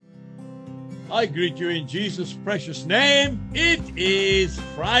I greet you in Jesus' precious name. It is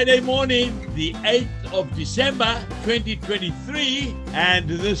Friday morning, the 8th of December, 2023, and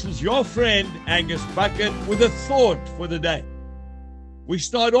this is your friend, Angus Buchan, with a thought for the day. We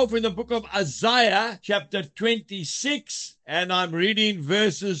start off in the book of Isaiah, chapter 26, and I'm reading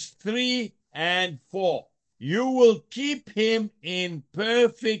verses 3 and 4. You will keep him in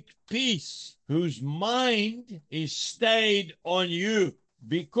perfect peace, whose mind is stayed on you,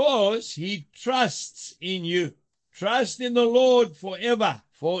 because he trusts in you. Trust in the Lord forever,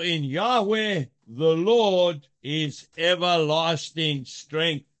 for in Yahweh the Lord is everlasting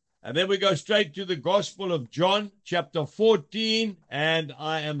strength. And then we go straight to the Gospel of John, chapter 14, and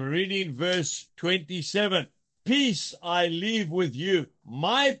I am reading verse 27. Peace I leave with you,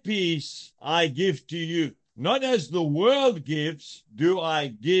 my peace I give to you. Not as the world gives, do I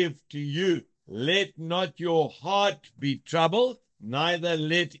give to you. Let not your heart be troubled, neither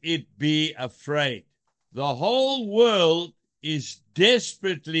let it be afraid. The whole world is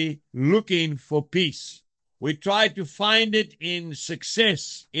desperately looking for peace. We try to find it in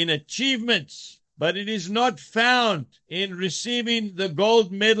success, in achievements, but it is not found in receiving the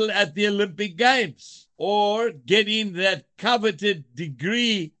gold medal at the Olympic Games or getting that coveted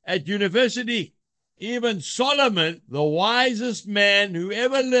degree at university. Even Solomon, the wisest man who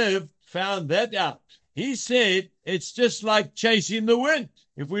ever lived, found that out. He said it's just like chasing the wind.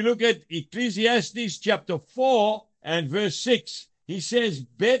 If we look at Ecclesiastes chapter 4 and verse 6, he says,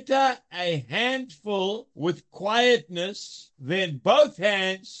 better a handful with quietness than both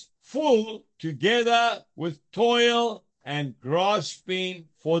hands full together with toil and grasping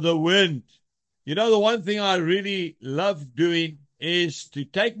for the wind. You know, the one thing I really love doing is to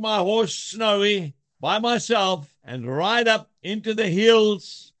take my horse Snowy by myself and ride up into the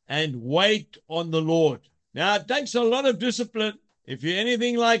hills and wait on the Lord. Now, it takes a lot of discipline. If you're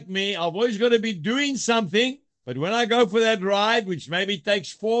anything like me, I've always got to be doing something. But when I go for that ride, which maybe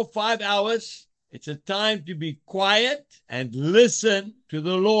takes 4 or 5 hours, it's a time to be quiet and listen to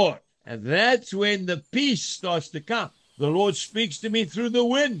the Lord. And that's when the peace starts to come. The Lord speaks to me through the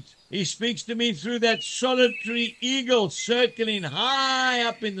wind. He speaks to me through that solitary eagle circling high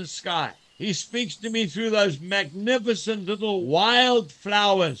up in the sky. He speaks to me through those magnificent little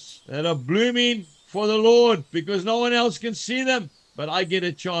wildflowers that are blooming for the Lord because no one else can see them, but I get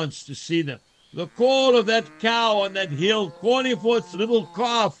a chance to see them. The call of that cow on that hill calling for its little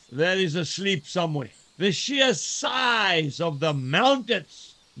calf that is asleep somewhere. The sheer size of the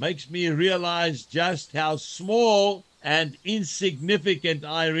mountains makes me realize just how small and insignificant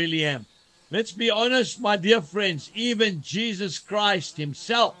I really am. Let's be honest, my dear friends, even Jesus Christ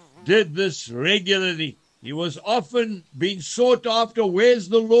himself did this regularly. He was often being sought after. Where's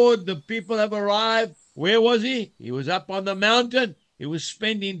the Lord? The people have arrived. Where was he? He was up on the mountain. He was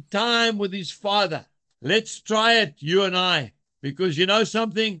spending time with his Father. Let's try it, you and I, because you know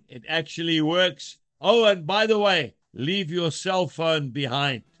something? It actually works. Oh, and by the way, leave your cell phone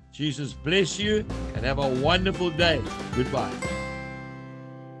behind. Jesus bless you and have a wonderful day. Goodbye.